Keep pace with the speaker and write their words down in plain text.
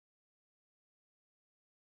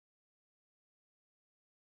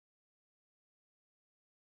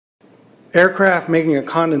Aircraft making a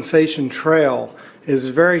condensation trail is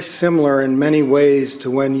very similar in many ways to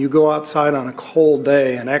when you go outside on a cold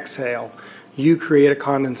day and exhale. You create a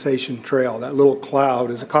condensation trail. That little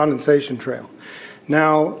cloud is a condensation trail.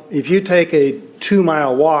 Now, if you take a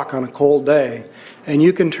 2-mile walk on a cold day and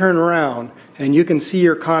you can turn around and you can see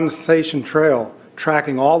your condensation trail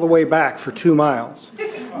tracking all the way back for 2 miles.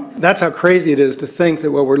 That's how crazy it is to think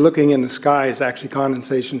that what we're looking in the sky is actually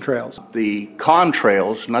condensation trails. The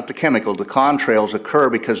contrails, not the chemical, the contrails occur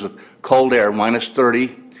because of cold air, minus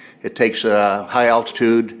 30. It takes a high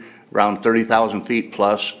altitude, around 30,000 feet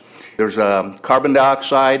plus. There's carbon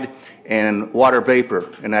dioxide and water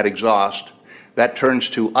vapor in that exhaust. That turns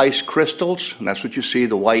to ice crystals, and that's what you see,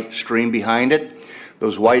 the white stream behind it.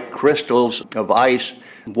 Those white crystals of ice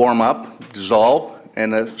warm up, dissolve,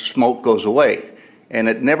 and the smoke goes away. And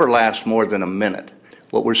it never lasts more than a minute.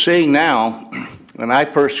 What we're seeing now, and I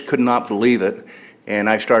first could not believe it, and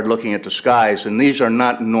I started looking at the skies, and these are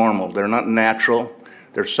not normal. They're not natural.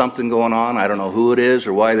 There's something going on. I don't know who it is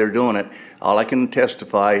or why they're doing it. All I can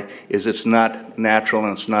testify is it's not natural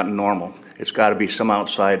and it's not normal. It's got to be some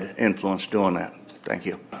outside influence doing that. Thank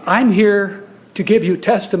you. I'm here to give you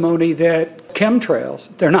testimony that chemtrails,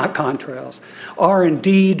 they're not contrails, are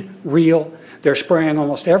indeed real. They're spraying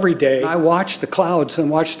almost every day. I watch the clouds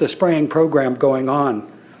and watch the spraying program going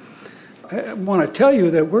on. I want to tell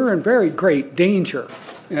you that we're in very great danger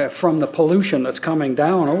from the pollution that's coming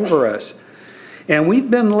down over us. And we've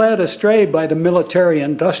been led astray by the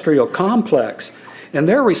military-industrial complex, and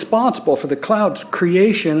they're responsible for the cloud's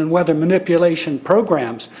creation and weather manipulation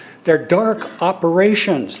programs. They're dark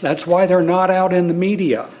operations. That's why they're not out in the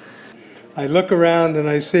media. I look around and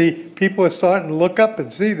I see people are starting to look up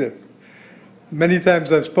and see this. Many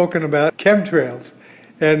times I've spoken about chemtrails,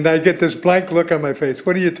 and I get this blank look on my face.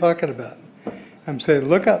 What are you talking about? I'm saying,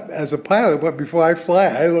 look up. As a pilot, before I fly,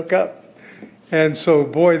 I look up. And so,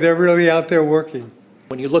 boy, they're really out there working.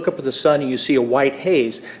 When you look up at the sun and you see a white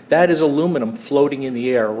haze, that is aluminum floating in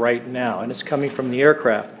the air right now, and it's coming from the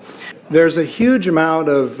aircraft. There's a huge amount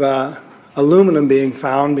of aluminum being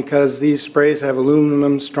found because these sprays have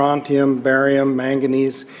aluminum, strontium, barium,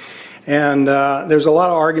 manganese. And there's a lot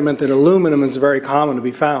of argument that aluminum is very common to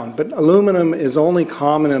be found, but aluminum is only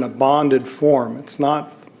common in a bonded form. It's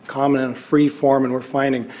not common in a free form, and we're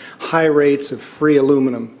finding high rates of free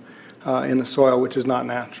aluminum in the soil, which is not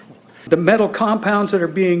natural. The metal compounds that are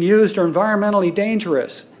being used are environmentally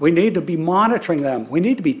dangerous. We need to be monitoring them. We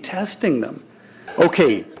need to be testing them.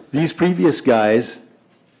 Okay, these previous guys,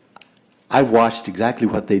 I've watched exactly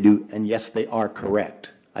what they do, and yes, they are correct.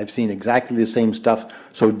 I've seen exactly the same stuff,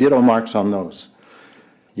 so ditto marks on those.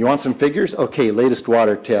 You want some figures? Okay, latest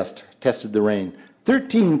water test, tested the rain.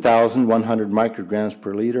 13,100 micrograms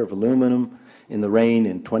per liter of aluminum in the rain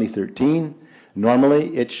in 2013.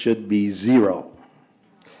 Normally, it should be 0.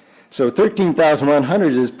 So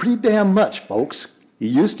 13,100 is pretty damn much, folks. It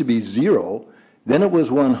used to be 0, then it was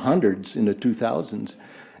 100s in the 2000s.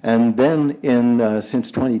 And then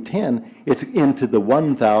since 2010, it's into the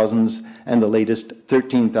 1,000s and the latest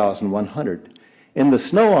 13,100. In the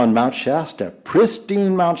snow on Mount Shasta,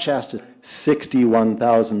 pristine Mount Shasta,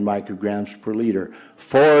 61,000 micrograms per liter,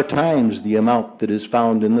 4 times the amount that is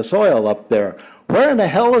found in the soil up there. Where in the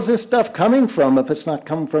hell is this stuff coming from if it's not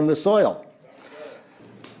coming from the soil?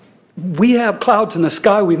 We have clouds in the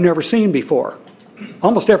sky we've never seen before.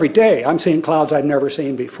 Almost every day I'm seeing clouds I've never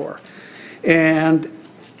seen before. And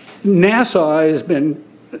NASA has been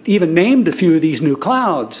even named a few of these new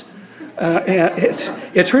clouds.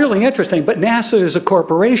 It's really interesting, but NASA is a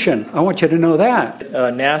corporation. I want you to know that.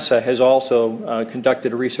 NASA has also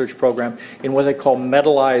conducted a research program in what they call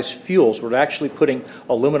metallized fuels. We're actually putting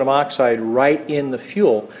aluminum oxide right in the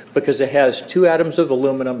fuel because it has 2 atoms of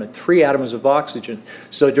aluminum and 3 atoms of oxygen.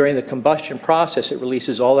 So during the combustion process, it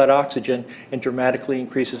releases all that oxygen and dramatically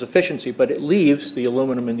increases efficiency, but it leaves the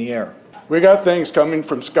aluminum in the air. We got things coming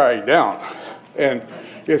from sky down, and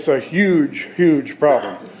it's a huge, huge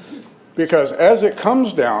problem. Because as it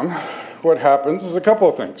comes down, what happens is a couple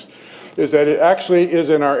of things. Is that it actually is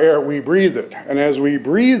in our air, we breathe it. And as we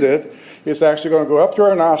breathe it, it's actually going to go up through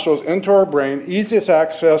our nostrils, into our brain, easiest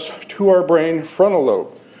access to our brain frontal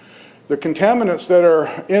lobe. The contaminants that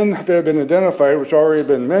have been identified, which already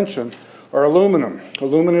been mentioned, are aluminum.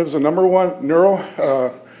 Aluminum is the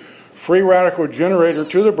 #1 free radical generator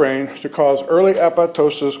to the brain to cause early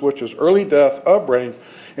apoptosis, which is early death of brain,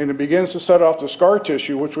 and it begins to set off the scar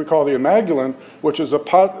tissue, which we call the amygdalin, which is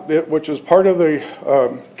part of the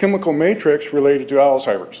chemical matrix related to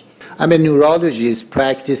Alzheimer's. I'm a neurologist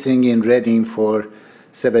practicing in Reading for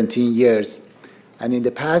 17 years, and in the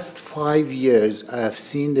past 5 years, I have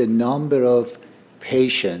seen the number of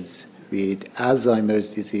patients with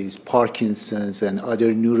Alzheimer's disease, Parkinson's, and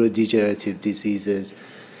other neurodegenerative diseases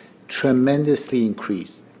tremendously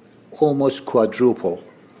increased, almost quadruple.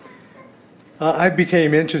 I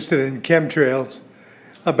became interested in chemtrails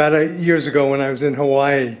about 8 years ago when I was in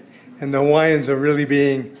Hawaii, and the Hawaiians are really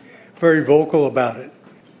being very vocal about it.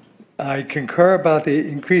 I concur about the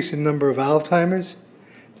increasing number of Alzheimer's.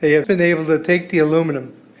 They have been able to take the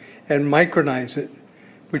aluminum and micronize it,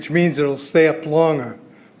 which means it'll stay up longer.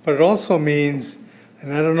 But it also means,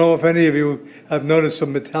 and I don't know if any of you have noticed a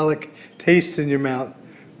metallic taste in your mouth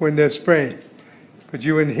when they're spraying, but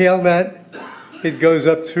you inhale that, it goes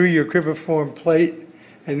up through your cribriform plate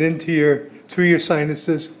and through your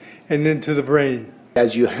sinuses and into the brain.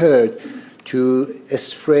 As you heard, to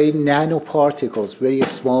spray nanoparticles, very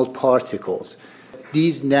small particles.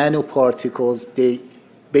 These nanoparticles, they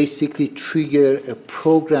basically trigger a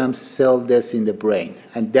programmed cell death in the brain,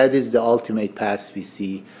 and that is the ultimate path we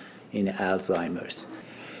see in Alzheimer's.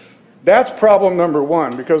 That's problem number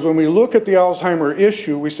one, because when we look at the Alzheimer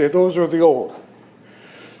issue, we say those are the old.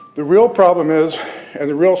 The real problem is, and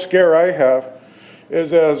the real scare I have,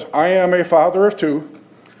 is as I am a father of 2,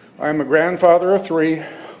 I'm a grandfather of 3.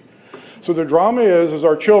 So the drama is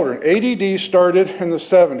our children. ADD started in the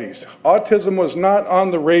 70s. Autism was not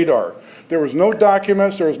on the radar. There was no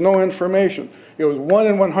documents, there was no information. It was 1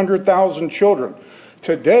 in 100,000 children.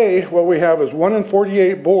 Today, what we have is 1 in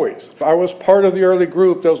 48 boys. I was part of the early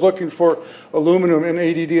group that was looking for aluminum in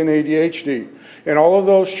ADD and ADHD. And all of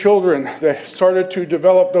those children that started to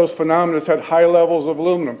develop those phenomena had high levels of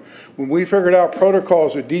aluminum. When we figured out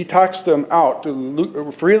protocols to detox them out,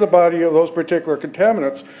 to free the body of those particular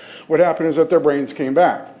contaminants, what happened is that their brains came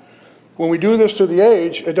back. When we do this to the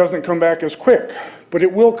age, it doesn't come back as quick, but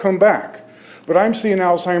it will come back. But I'm seeing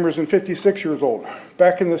Alzheimer's in 56 years old.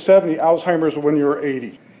 Back in the 70s, Alzheimer's when you were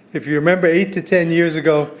 80. If you remember 8 to 10 years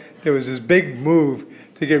ago, there was this big move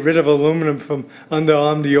to get rid of aluminum from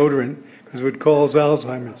underarm deodorant because it would cause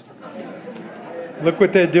Alzheimer's. Look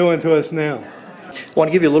what they're doing to us now. I want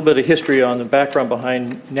to give you a little bit of history on the background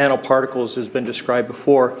behind nanoparticles has been described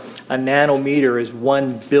before. A nanometer is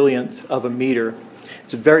 1/1000th of a meter.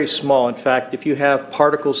 It's very small. In fact, if you have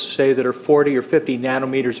particles, say, that are 40 or 50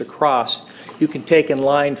 nanometers across, you can take and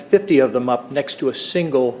line 50 of them up next to a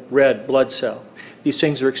single red blood cell. These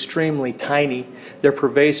things are extremely tiny. They're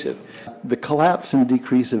pervasive. The collapse and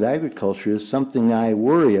decrease of agriculture is something I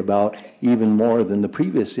worry about even more than the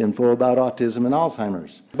previous info about autism and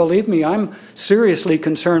Alzheimer's. Believe me, I'm seriously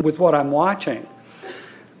concerned with what I'm watching.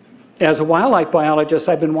 As a wildlife biologist,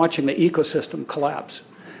 I've been watching the ecosystem collapse.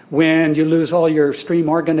 When you lose all your stream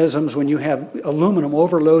organisms, when you have aluminum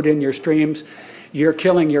overload in your streams, you're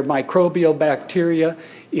killing your microbial bacteria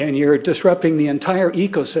and you're disrupting the entire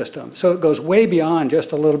ecosystem. So it goes way beyond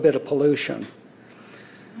just a little bit of pollution.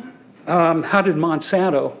 How did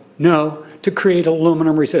Monsanto know to create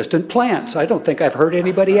aluminum-resistant plants? I don't think I've heard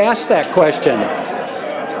anybody ask that question.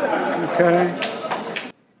 Okay.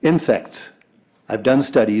 Insects. I've done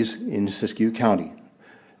studies in Siskiyou County.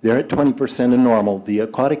 They're at 20% of normal. The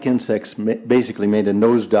aquatic insects basically made a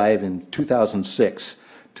nosedive in 2006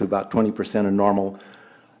 to about 20% of normal.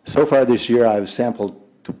 So far this year, I've sampled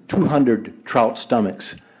 200 trout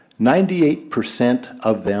stomachs. 98%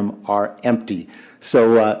 of them are empty.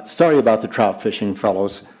 So sorry about the trout fishing,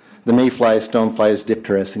 fellows. The mayflies, stoneflies,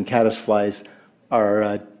 dipterus, and caddisflies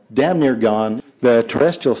are damn near gone. The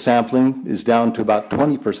terrestrial sampling is down to about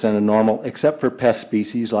 20% of normal, except for pest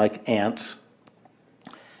species like ants.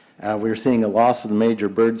 We're seeing a loss of the major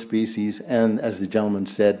bird species, and as the gentleman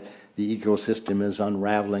said, the ecosystem is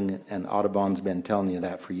unraveling, and Audubon's been telling you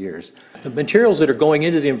that for years. The materials that are going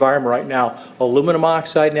into the environment right now, aluminum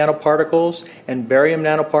oxide nanoparticles and barium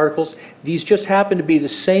nanoparticles, these just happen to be the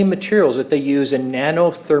same materials that they use in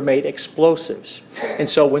nanothermate explosives. And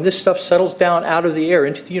so when this stuff settles down out of the air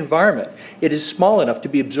into the environment, it is small enough to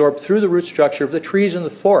be absorbed through the root structure of the trees in the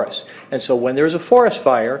forest. And so when there's a forest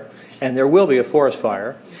fire, and there will be a forest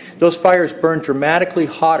fire, those fires burn dramatically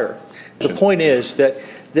hotter. The point is that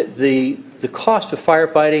the cost of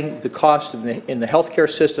firefighting, the cost in the healthcare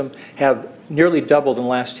system have nearly doubled in the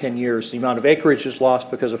last 10 years. The amount of acreage is lost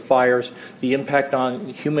because of fires. The impact on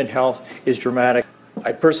human health is dramatic.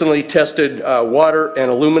 I personally tested water and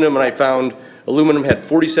aluminum, and I found aluminum had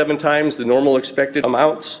 47 times the normal expected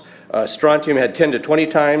amounts. Strontium had 10 to 20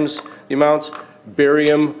 times the amounts.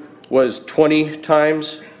 Barium was 20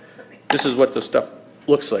 times. This is what the stuff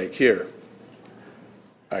looks like here.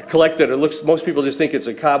 Collected, it looks, most people just think it's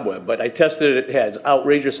a cobweb, but I tested it, it has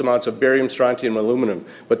outrageous amounts of barium, strontium, and aluminum,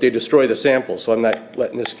 but they destroy the sample, so I'm not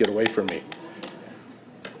letting this get away from me.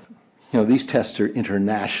 You know, these tests are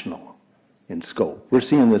international. in scope. We're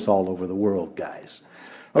seeing this all over the world, guys.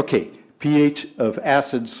 Okay, pH of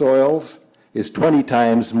acid soils is 20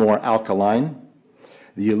 times more alkaline.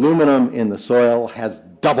 The aluminum in the soil has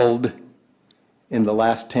doubled in the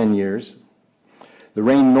last 10 years. The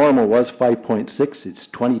rain normal was 5.6, it's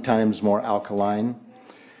 20 times more alkaline.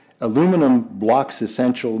 Aluminum blocks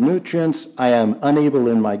essential nutrients. I am unable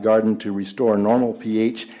in my garden to restore normal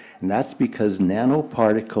pH, and that's because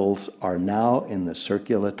nanoparticles are now in the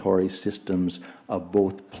circulatory systems of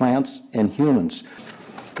both plants and humans.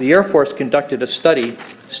 The Air Force conducted a study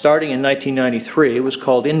starting in 1993. It was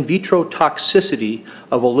called In Vitro Toxicity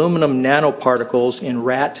of Aluminum Nanoparticles in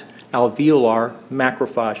Rat Alveolar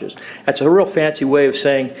Macrophages. That's a real fancy way of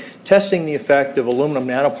saying testing the effect of aluminum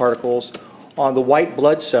nanoparticles on the white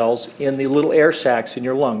blood cells in the little air sacs in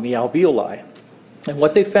your lung, the alveoli. And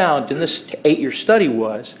what they found in this 8-year study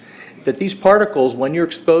was that these particles, when you're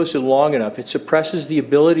exposed to them long enough, it suppresses the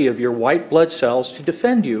ability of your white blood cells to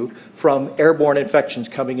defend you from airborne infections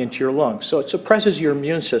coming into your lungs. So it suppresses your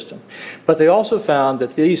immune system. But they also found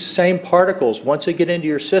that these same particles, once they get into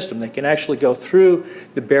your system, they can actually go through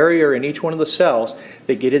the barrier in each one of the cells.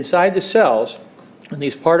 They get inside the cells, and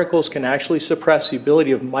these particles can actually suppress the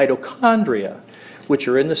ability of mitochondria, which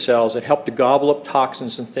are in the cells that help to gobble up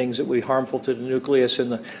toxins and things that would be harmful to the nucleus and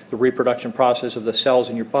the reproduction process of the cells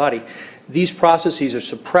in your body. These processes are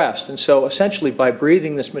suppressed, and so essentially by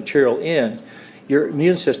breathing this material in, your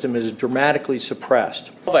immune system is dramatically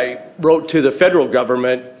suppressed. I wrote to the federal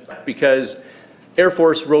government because Air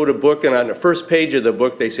Force wrote a book, and on the first page of the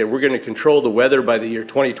book they said, we're going to control the weather by the year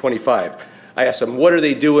 2025. I asked them, what are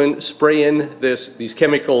they doing spraying these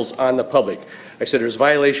chemicals on the public? I said, there's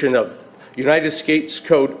violation of United States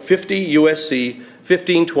Code 50 USC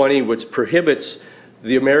 1520, which prohibits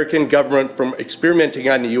the American government from experimenting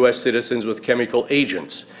on the U.S. citizens with chemical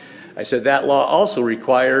agents. I said that law also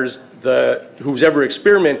requires who's ever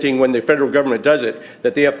experimenting, when the federal government does it,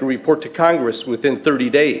 that they have to report to Congress within 30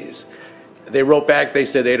 days. They wrote back, they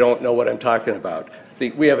said they don't know what I'm talking about.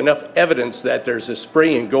 We have enough evidence that there's this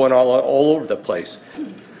spraying going all over the place.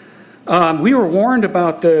 We were warned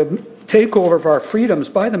about the takeover of our freedoms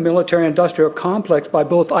by the military-industrial complex by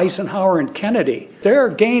both Eisenhower and Kennedy. They're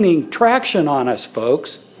gaining traction on us,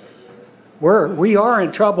 folks. We are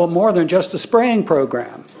in trouble more than just a spraying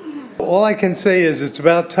program. All I can say is it's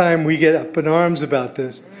about time we get up in arms about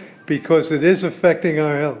this, because it is affecting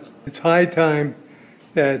our health. It's high time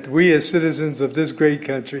that we as citizens of this great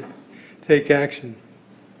country take action.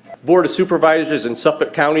 Board of Supervisors in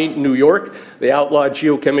Suffolk County, New York, they outlawed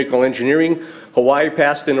geochemical engineering. Hawaii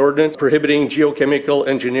passed an ordinance prohibiting geochemical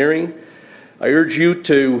engineering. I urge you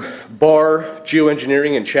to bar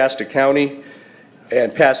geoengineering in Shasta County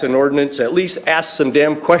and pass an ordinance. At least ask some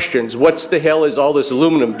damn questions. What the hell is all this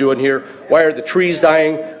aluminum doing here? Why are the trees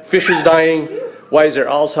dying, fishes dying? Why is there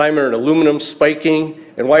Alzheimer and aluminum spiking?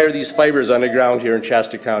 And why are these fibers on the ground here in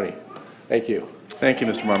Shasta County? Thank you. Thank you,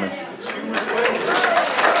 Mr. Marmon.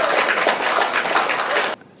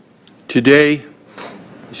 Today,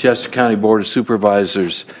 the Shasta County Board of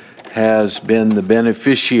Supervisors has been the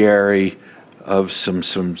beneficiary of some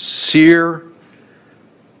sincere,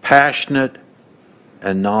 passionate,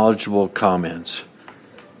 and knowledgeable comments.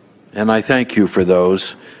 And I thank you for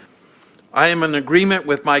those. I am in agreement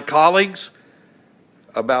with my colleagues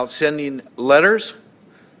about sending letters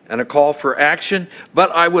and a call for action,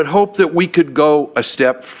 but I would hope that we could go a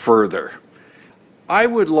step further. I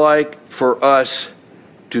would like for us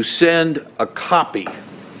to send a copy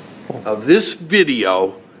of this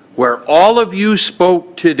video where all of you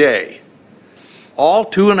spoke today, all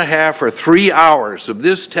 2.5 or 3 hours of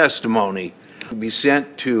this testimony, to be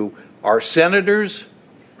sent to our senators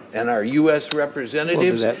and our U.S.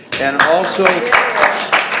 representatives, and also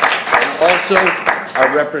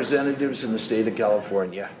our representatives in the state of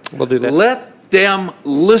California. We'll do that. Let them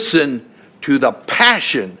listen to the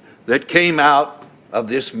passion that came out of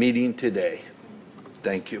this meeting today.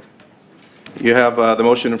 Thank you. You have the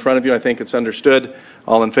motion in front of you. I think it's understood.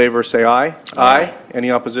 All in favor say aye. Aye. Any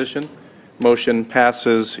opposition? Motion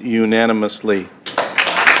passes unanimously.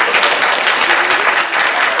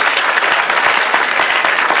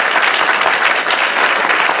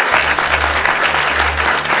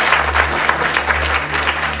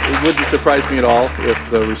 It wouldn't surprise me at all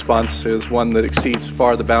if the response is one that exceeds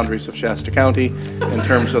far the boundaries of Shasta County in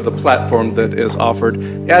terms of the platform that is offered,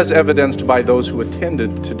 as evidenced by those who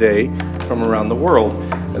attended today from around the world.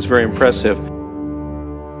 That's very impressive.